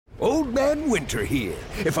Old Man Winter here.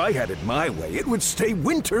 If I had it my way, it would stay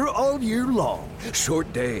winter all year long.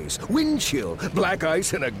 Short days, wind chill, black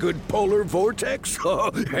ice, and a good polar vortex.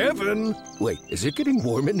 Oh, heaven. Wait, is it getting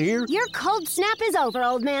warm in here? Your cold snap is over,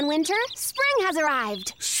 Old Man Winter. Spring has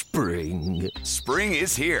arrived. Spring. Spring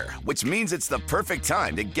is here, which means it's the perfect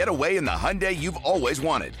time to get away in the Hyundai you've always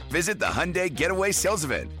wanted. Visit the Hyundai Getaway Sales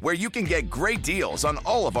Event, where you can get great deals on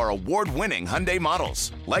all of our award-winning Hyundai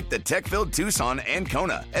models, like the tech-filled Tucson and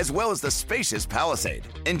Kona, as well as the spacious Palisade.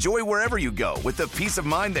 Enjoy wherever you go with the peace of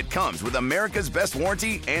mind that comes with America's best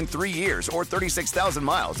warranty and 3 years or 36,000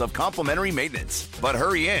 miles of complimentary maintenance. But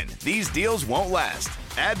hurry in, these deals won't last.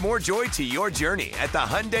 Add more joy to your journey at the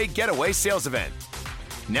Hyundai Getaway Sales Event.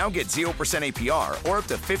 Now get 0% APR or up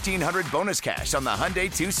to $1,500 bonus cash on the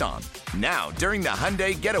Hyundai Tucson. Now, during the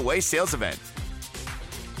Hyundai Getaway Sales Event.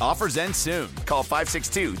 Offers end soon. Call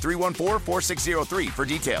 562-314-4603 for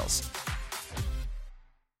details.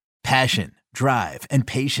 Passion, drive, and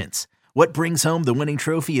patience. What brings home the winning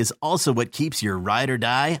trophy is also what keeps your ride or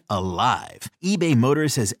die alive. eBay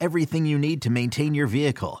Motors has everything you need to maintain your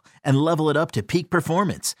vehicle and level it up to peak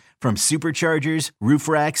performance. From superchargers, roof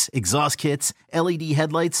racks, exhaust kits, LED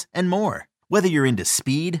headlights, and more. Whether you're into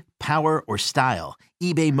speed, power, or style,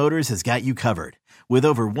 eBay Motors has got you covered. With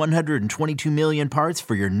over 122 million parts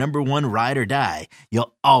for your number one ride or die,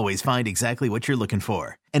 you'll always find exactly what you're looking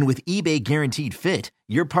for. And with eBay Guaranteed Fit,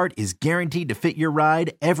 your part is guaranteed to fit your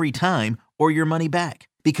ride every time or your money back.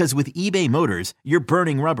 Because with eBay Motors, you're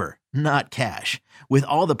burning rubber, not cash. With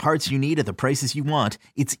all the parts you need at the prices you want,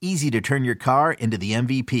 it's easy to turn your car into the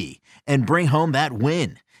MVP and bring home that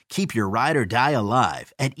win. Keep your ride or die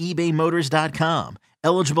alive at ebaymotors.com.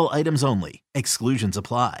 Eligible items only. Exclusions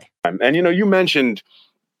apply. And, you mentioned,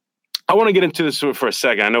 I want to get into this for a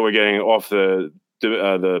second. I know we're getting off the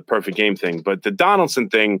perfect game thing, but the Donaldson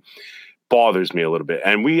thing bothers me a little bit.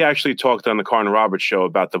 And we actually talked on the Carn and Roberts show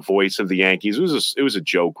about the voice of the Yankees. It was a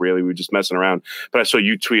joke, really. We were just messing around, but I saw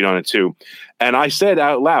you tweet on it too. And I said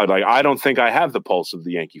out loud, I don't think I have the pulse of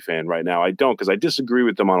the Yankee fan right now. I don't, because I disagree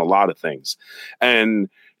with them on a lot of things. And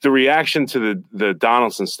the reaction to the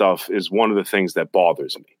Donaldson stuff is one of the things that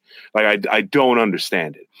bothers me. I don't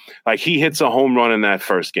understand it. He hits a home run in that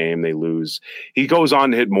first game, they lose. He goes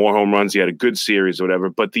on to hit more home runs. He had a good series or whatever.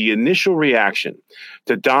 But the initial reaction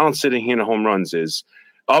to Donald sitting here in home runs is,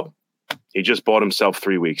 he just bought himself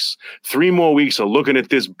 3 weeks. 3 more weeks of looking at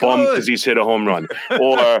this bum because he's hit a home run.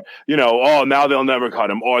 Or, now they'll never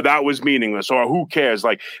cut him. Or that was meaningless. Or who cares?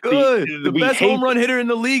 The best home run hitter in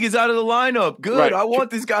the league is out of the lineup. Good. Right. I want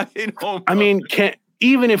this guy in home run.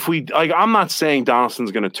 Even if we I'm not saying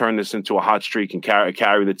Donaldson's going to turn this into a hot streak and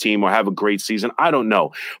carry the team or have a great season. I don't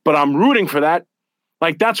know. But I'm rooting for that.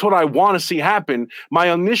 That's what I want to see happen.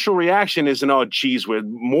 My initial reaction isn't, oh, geez, with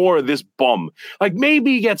more of this bum.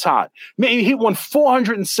 Maybe he gets hot. Maybe he hit one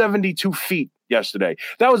 472 feet yesterday.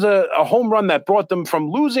 That was a home run that brought them from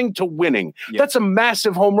losing to winning. Yep. That's a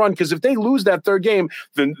massive home run, because if they lose that third game,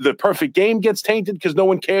 then the perfect game gets tainted because no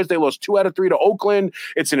one cares. They lost 2 out of 3 to Oakland.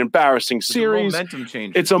 It's an embarrassing series.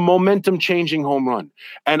 It's a momentum-changing home run.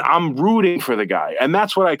 And I'm rooting for the guy. And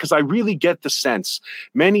that's because I really get the sense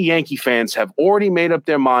many Yankee fans have already made up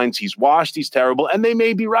their minds. He's washed, he's terrible, and they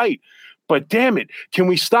may be right. But damn it, can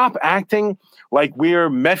we stop acting like we're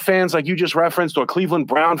Met fans, like you just referenced, or Cleveland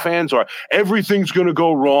Brown fans, or everything's going to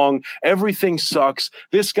go wrong, everything sucks,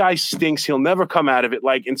 this guy stinks, he'll never come out of it.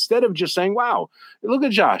 Instead of just saying, wow, look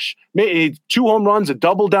at Josh, 2 home runs, a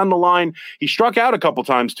double down the line. He struck out a couple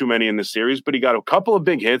times too many in this series, but he got a couple of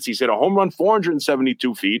big hits. He's hit a home run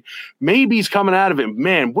 472 feet. Maybe he's coming out of it.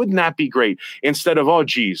 Man, wouldn't that be great? Instead of, oh,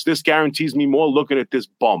 geez, this guarantees me more looking at this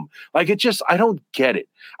bum. I don't get it.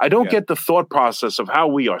 I don't get the thought process of how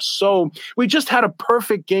we just had a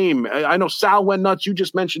perfect game. I know Sal went nuts. You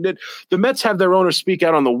just mentioned it. The Mets have their owner speak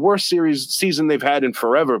out on the worst season they've had in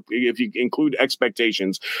forever, if you include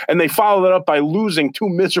expectations. And they followed it up by losing 2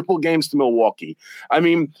 miserable games to Milwaukee.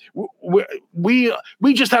 We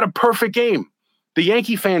just had a perfect game. The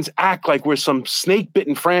Yankee fans act like we're some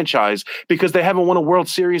snake-bitten franchise because they haven't won a World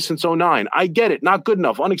Series since 2009. I get it. Not good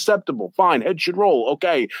enough. Unacceptable. Fine. Head should roll.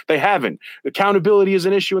 Okay. They haven't. Accountability is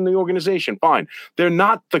an issue in the organization. Fine. They're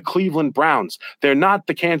not the Cleveland Browns. They're not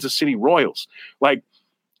the Kansas City Royals.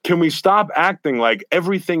 Can we stop acting like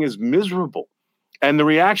everything is miserable? And the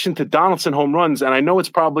reaction to Donaldson home runs, and I know it's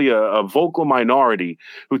probably a vocal minority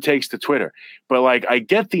who takes to Twitter, but I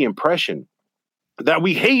get the impression that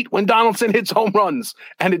we hate when Donaldson hits home runs,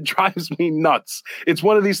 and it drives me nuts. It's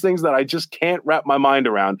one of these things that I just can't wrap my mind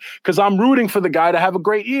around, because I'm rooting for the guy to have a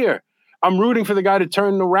great year. I'm rooting for the guy to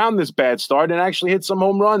turn around this bad start and actually hit some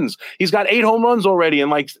home runs. He's got 8 home runs already in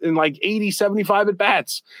like 80, 75 at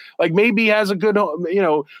bats. Like maybe he has a good,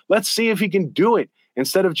 let's see if he can do it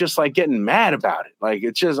instead of just like getting mad about it. Like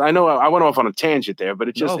it's just, I know I went off on a tangent there, but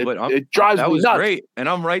it drives me nuts. That was great. And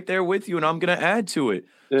I'm right there with you, and I'm going to add to it.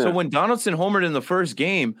 Yeah. So when Donaldson homered in the first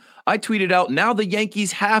game, I tweeted out, now the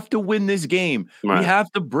Yankees have to win this game. Right. We have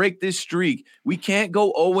to break this streak. We can't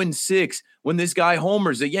go 0-6 when this guy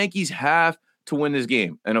homers. The Yankees have to win this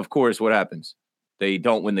game. And of course, what happens? They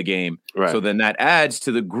don't win the game. Right. So then that adds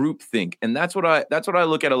to the groupthink. And that's what I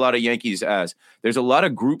look at a lot of Yankees as. There's a lot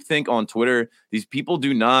of groupthink on Twitter. These people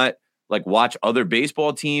do not like watch other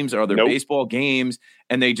baseball teams or other baseball games,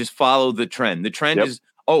 and they just follow the trend. The trend is,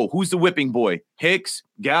 oh, who's the whipping boy? Hicks,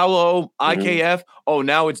 Gallo, IKF. Oh,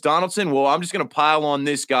 now it's Donaldson. Well, I'm just going to pile on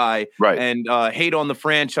this guy and hate on the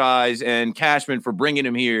franchise and Cashman for bringing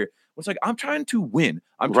him here. It's like, I'm trying to win.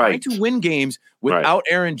 I'm trying to win games without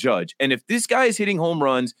Aaron Judge. And if this guy is hitting home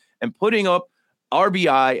runs and putting up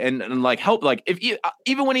RBI and like help, like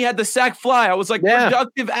even when he had the sac fly, I was like,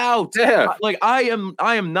 productive out. Yeah. Like I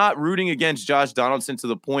am not rooting against Josh Donaldson to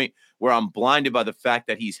the point where I'm blinded by the fact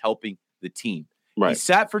that he's helping the team. Right. He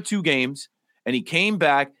sat for 2 games and he came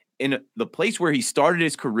back in the place where he started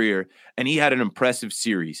his career and he had an impressive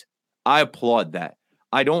series. I applaud that.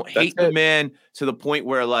 I don't hate the man to the point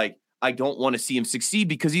where like I don't want to see him succeed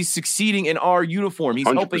because he's succeeding in our uniform. He's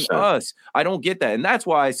 100%. Helping us. I don't get that. And that's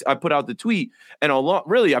why I put out the tweet. And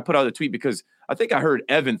I put out the tweet because I think I heard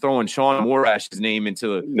Evan throwing Sean Morash's name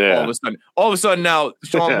into all of a sudden now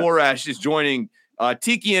Sean Morash is joining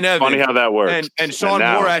Tiki and Evan. Funny how that works. And Sean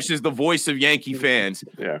Morash is the voice of Yankee fans.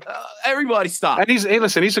 Yeah. Everybody stop. And he's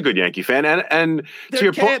a good Yankee fan. And to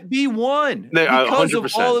your point, there can't be one because 100%.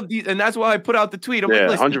 Of all of these. And that's why I put out the tweet. I'm like,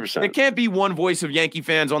 listen, 100%. There can't be one voice of Yankee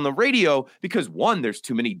fans on the radio because one, there's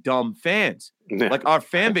too many dumb fans. Yeah. Like our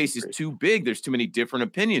fan base is too big. There's too many different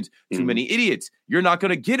opinions, too many idiots. You're not going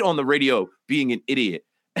to get on the radio being an idiot.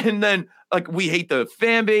 And then like we hate the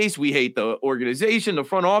fan base, we hate the organization, the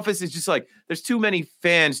front office. It's just like there's too many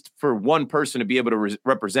fans for one person to be able to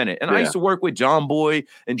represent it. And I used to work with John Boy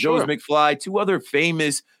and Joe's McFly, 2 other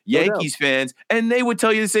famous Yankees fans, and they would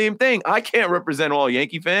tell you the same thing. I can't represent all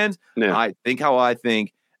Yankee fans. Yeah. I think how I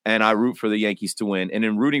think, and I root for the Yankees to win. And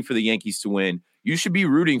in rooting for the Yankees to win, you should be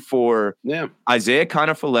rooting for Isaiah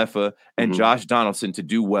Kiner-Falefa and Josh Donaldson to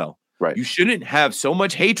do well. Right. You shouldn't have so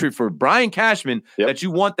much hatred for Brian Cashman that you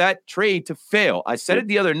want that trade to fail. I said it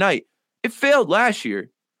the other night. It failed last year,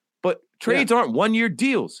 but trades aren't 1-year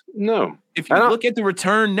deals. No. If you look at the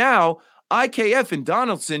return now, IKF and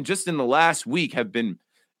Donaldson just in the last week have been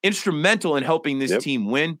instrumental in helping this team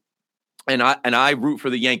win. And I root for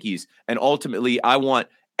the Yankees. And ultimately, I want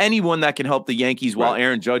anyone that can help the Yankees while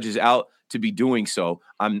Aaron Judge is out to be doing so.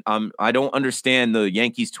 I don't understand the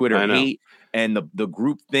Yankees Twitter hate and the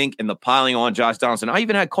group think and the piling on Josh Donaldson. I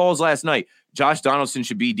even had calls last night. Josh Donaldson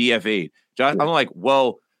should be DFA'd. I'm like,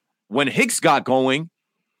 well, when Hicks got going,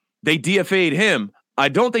 they DFA'd him. I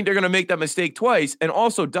don't think they're going to make that mistake twice. And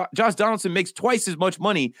also, Josh Donaldson makes twice as much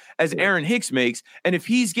money as Aaron Hicks makes. And if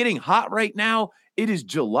he's getting hot right now, it is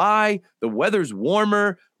July. The weather's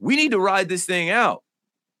warmer. We need to ride this thing out.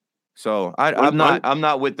 So I'm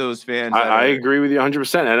not with those fans. I agree with you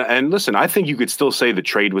 100%. And listen, I think you could still say the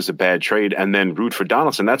trade was a bad trade and then root for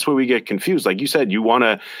Donaldson. That's where we get confused. Like you said, you want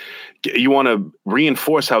to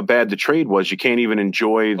reinforce how bad the trade was. You can't even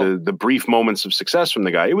enjoy the brief moments of success from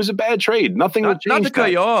the guy. It was a bad trade. Nothing would change. Not to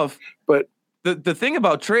cut you off, but the thing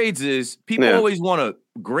about trades is people always want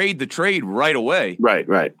to grade the trade right away.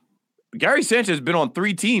 Right. Gary Sanchez has been on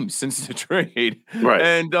 3 teams since the trade. Right.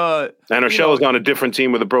 And Urshela is on a different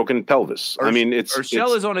team with a broken pelvis.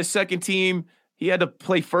 Urshela is on his second team. He had to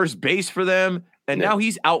play first base for them. And now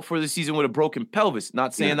he's out for the season with a broken pelvis.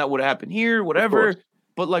 Not saying that would have happened here, whatever.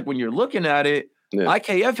 But like when you're looking at it,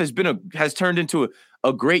 IKF has turned into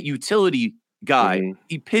a great utility guy. Mm-hmm.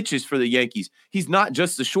 He pitches for the Yankees. He's not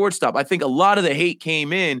just the shortstop. I think a lot of the hate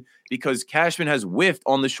came in because Cashman has whiffed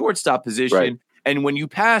on the shortstop position. Right. And when you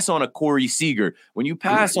pass on a Corey Seager, when you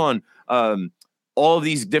pass on all of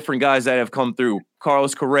these different guys that have come through,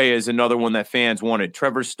 Carlos Correa is another one that fans wanted.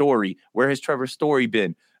 Trevor Story, where has Trevor Story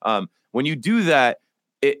been? When you do that,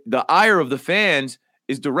 the ire of the fans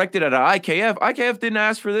is directed at IKF. IKF didn't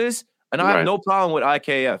ask for this, and I have no problem with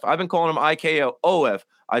IKF. I've been calling him IKOF,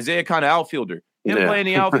 Isaiah kind of outfielder. Him playing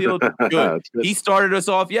the outfield, good. He started us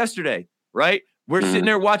off yesterday, right? We're sitting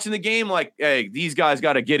there watching the game like, hey, these guys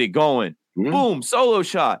got to get it going. Boom, solo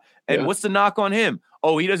shot. And what's the knock on him?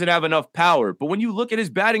 Oh, he doesn't have enough power. But when you look at his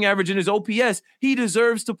batting average and his OPS, he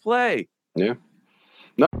deserves to play. Yeah.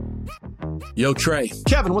 No. Yo, Trey.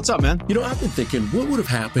 Kevin, what's up, man? You know, I've been thinking, what would have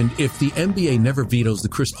happened if the NBA never vetoes the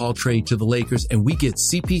Chris Paul trade to the Lakers and we get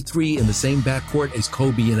CP3 in the same backcourt as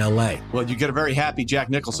Kobe in LA? Well, you get a very happy Jack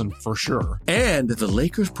Nicholson for sure. And the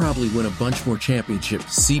Lakers probably win a bunch more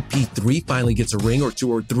championships. CP3 finally gets a ring or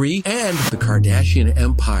 2 or 3, and the Kardashian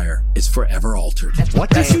empire is forever altered. What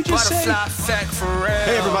did you just say?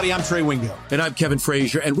 Hey, everybody, I'm Trey Wingo. And I'm Kevin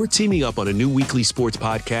Frazier, and we're teaming up on a new weekly sports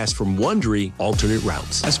podcast from Wondery, Alternate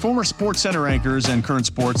Routes. As former SportsCenter anchors and current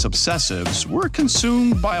sports obsessives, we're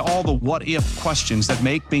consumed by all the what-if questions that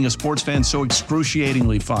make being a sports fan so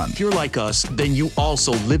excruciatingly fun. If you're like us, then you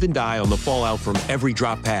also live and die on the fallout from every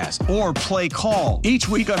drop pass. Or play call. Each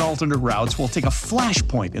week on Alternate Routes, we'll take a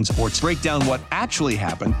flashpoint in sports, break down what actually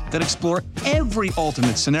happened, then explore every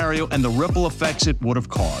alternate scenario and the ripple effects it would have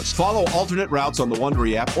caused. Follow Alternate Routes on the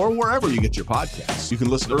Wondery app or wherever you get your podcasts. You can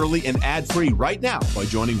listen early and ad-free right now by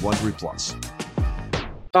joining Wondery Plus.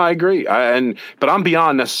 I agree. But I'm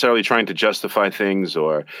beyond necessarily trying to justify things,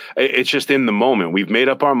 or it's just in the moment. We've made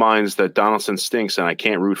up our minds that Donaldson stinks and I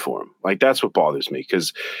can't root for him. Like, that's what bothers me,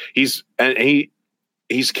 because he's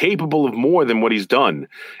capable of more than what he's done.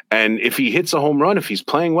 And if he hits a home run, if he's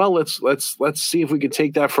playing well, let's see if we can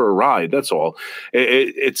take that for a ride. That's all.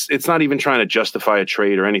 It's not even trying to justify a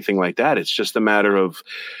trade or anything like that. It's just a matter of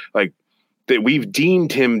like that we've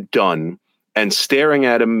deemed him done, and staring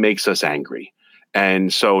at him makes us angry.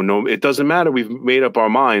 And so, no, it doesn't matter. We've made up our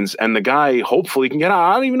minds, and the guy hopefully can get out.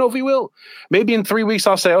 I don't even know if he will. Maybe in 3 weeks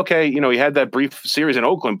I'll say, okay, he had that brief series in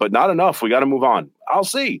Oakland, but not enough. We got to move on. I'll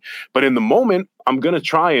see. But in the moment, I'm going to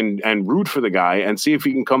try and root for the guy and see if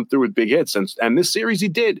he can come through with big hits. And this series he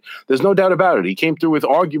did. There's no doubt about it. He came through with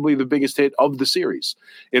arguably the biggest hit of the series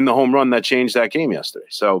in the home run that changed that game yesterday.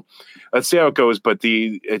 So let's see how it goes. But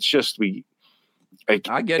I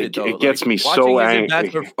get it, though. It gets me so angry.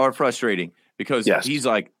 That's are frustrating. Because he's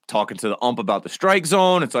like talking to the ump about the strike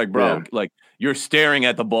zone. It's like, bro, like you're staring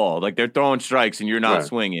at the ball, like they're throwing strikes and you're not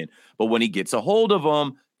swinging. But when he gets a hold of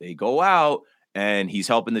them, they go out and he's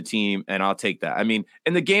helping the team. And I'll take that. I mean,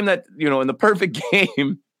 in the game that, in the perfect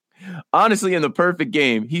game, honestly, in the perfect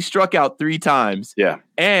game, he struck out 3 times. Yeah.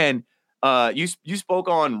 And you spoke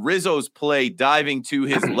on Rizzo's play diving to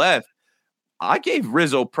his left. I gave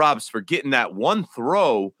Rizzo props for getting that one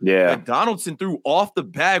throw that Donaldson threw off the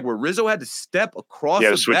bag, where Rizzo had to step across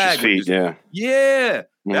the switch bag. His feet,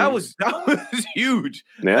 That was huge.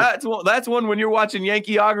 Yeah. That's one when you're watching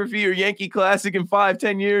Yankeeography or Yankee Classic in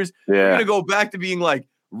 5-10 years, you're gonna go back to being like,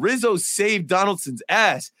 Rizzo saved Donaldson's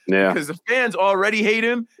ass because the fans already hate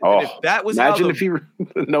him. Oh, and if that was imagine how if he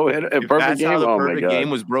perfect game. How the perfect game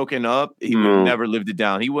was broken up, he would have never lived it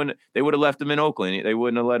down. They would have left him in Oakland. They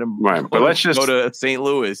wouldn't have let him but let's just go to St.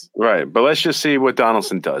 Louis. Right. But let's just see what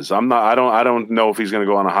Donaldson does. I don't know if he's going to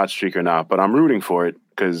go on a hot streak or not, but I'm rooting for it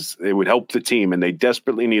because it would help the team, and they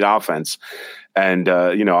desperately need offense. And,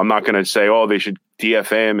 I'm not going to say, they should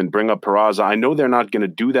DFA him and bring up Peraza. I know they're not going to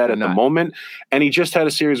do that at the moment. And he just had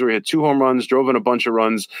a series where he had 2 home runs, drove in a bunch of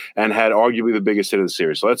runs, and had arguably the biggest hit of the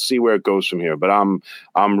series. So let's see where it goes from here. But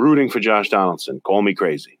I'm rooting for Josh Donaldson. Call me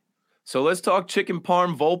crazy. So let's talk chicken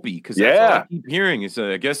parm Volpe, because that's all I keep hearing. Is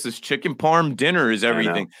I guess this chicken parm dinner is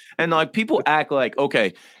everything. And like people act like,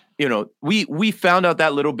 okay, we found out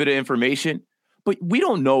that little bit of information, but we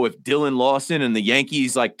don't know if Dylan Lawson and the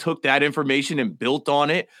Yankees like took that information and built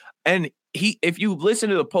on it. And if you listen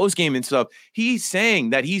to the postgame and stuff, he's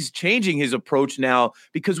saying that he's changing his approach now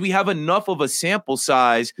because we have enough of a sample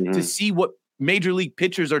size to see what major league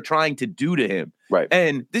pitchers are trying to do to him. Right.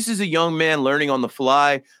 And this is a young man learning on the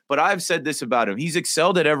fly, but I've said this about him. He's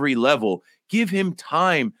excelled at every level. Give him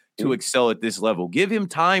time to excel at this level. Give him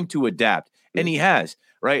time to adapt. And he has.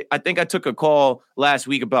 Right. I think I took a call last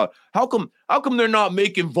week about how come they're not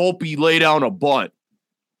making Volpe lay down a bunt.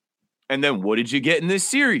 And then what did you get in this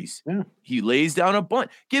series? Yeah. He lays down a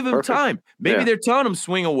bunt. Give him time. Maybe they're telling him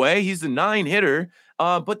swing away. He's the 9 hitter.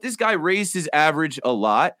 But this guy raised his average a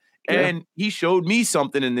lot. And he showed me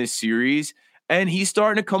something in this series. And he's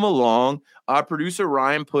starting to come along. Producer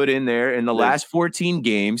Ryan put in there in the last 14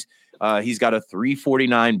 games. He's got a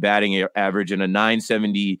 349 batting average and a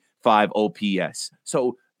 975 OPS.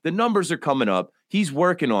 So the numbers are coming up. He's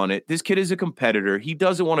working on it. This kid is a competitor. He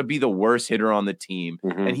doesn't want to be the worst hitter on the team,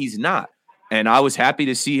 and he's not. And I was happy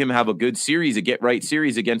to see him have a good series, a get-right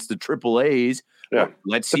series against the AAAs. Yeah.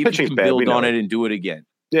 Let's see if he can build on it and do it again.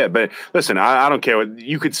 Yeah, but listen, I don't care.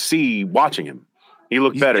 You could see watching him. He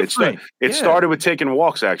looked better. It started with taking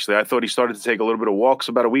walks, actually. I thought he started to take a little bit of walks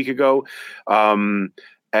about a week ago. And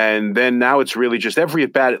then now it's really just every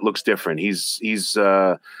at-bat, it looks different. He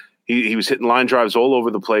was hitting line drives all over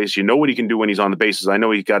the place. You know what he can do when he's on the bases. I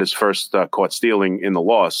know he got his first caught stealing in the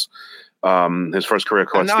loss. His first career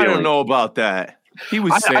caught stealing. I don't know about that. He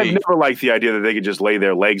was safe. I've never liked the idea that they could just lay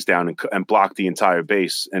their legs down and block the entire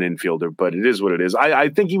base and infielder, but it is what it is. I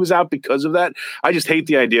think he was out because of that. I just hate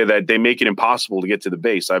the idea that they make it impossible to get to the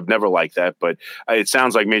base. I've never liked that, but it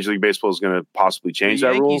sounds like Major League Baseball is going to possibly change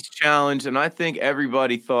that rule. Yankees challenge, and I think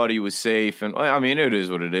everybody thought he was safe. And I mean, it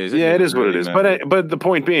is what it is. It is what it is. But the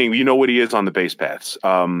point being, you know what he is on the base paths,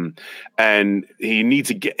 and he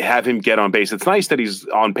needs to have him get on base. It's nice that he's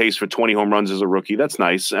on pace for 20 home runs as a rookie. That's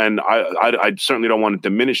nice, and I certainly don't want to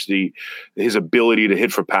diminish his ability to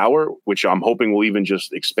hit for power, which I'm hoping will even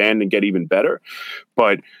just expand and get even better.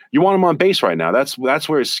 But you want him on base right now. That's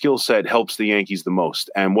where his skill set helps the Yankees the most.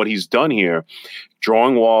 And what he's done here,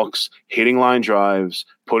 drawing walks, hitting line drives,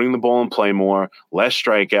 putting the ball in play more, less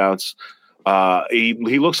strikeouts. He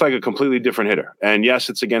looks like a completely different hitter. And yes,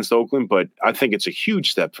 it's against Oakland, but I think it's a huge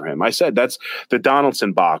step for him. I said that's the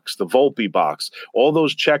Donaldson box, the Volpe box, all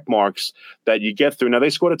those check marks that you get through. Now, they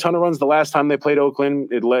scored a ton of runs the last time they played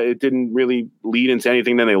Oakland. It didn't really lead into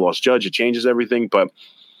anything. Then they lost Judge. It changes everything. But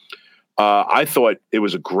I thought it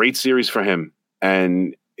was a great series for him.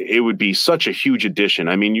 And it would be such a huge addition.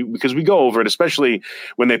 I mean, because we go over it, especially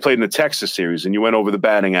when they played in the Texas series and you went over the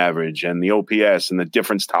batting average and the OPS and the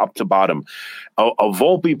difference top to bottom. A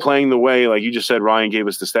Volpe playing the way, like you just said, Ryan gave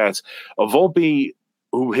us the stats, a Volpe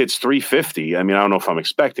who hits 350. I mean, I don't know if I'm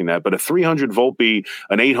expecting that, but a 300 Volpe,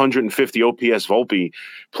 an 850 OPS Volpe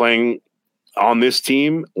playing on this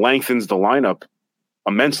team lengthens the lineup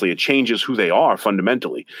immensely. It changes who they are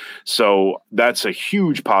fundamentally. So that's a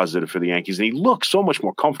huge positive for the Yankees. And he looks so much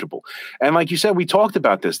more comfortable. And like you said, we talked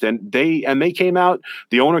about this. Then they came out,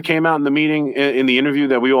 the owner came out in the meeting, in the interview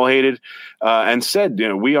that we all hated, and said,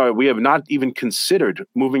 we have not even considered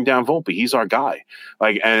moving down Volpe. He's our guy.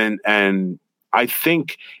 And I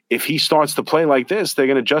think if he starts to play like this, they're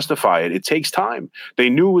going to justify it. It takes time. They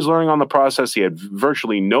knew he was learning on the process. He had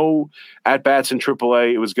virtually no at-bats in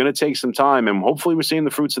AAA. It was going to take some time, and hopefully we're seeing the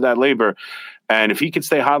fruits of that labor. And if he could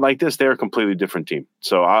stay hot like this, they're a completely different team.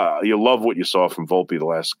 So you love what you saw from Volpe the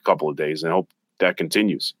last couple of days, and I hope that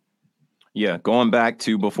continues. Yeah, going back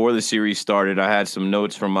to before the series started, I had some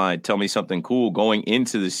notes from my Tell Me Something Cool going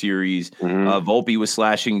into the series. Volpe was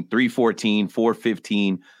slashing 314,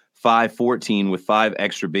 415, 514 with 5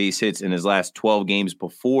 extra base hits in his last 12 games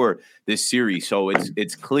before this series. So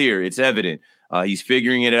it's clear, it's evident. He's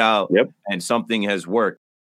figuring it out, and something has worked.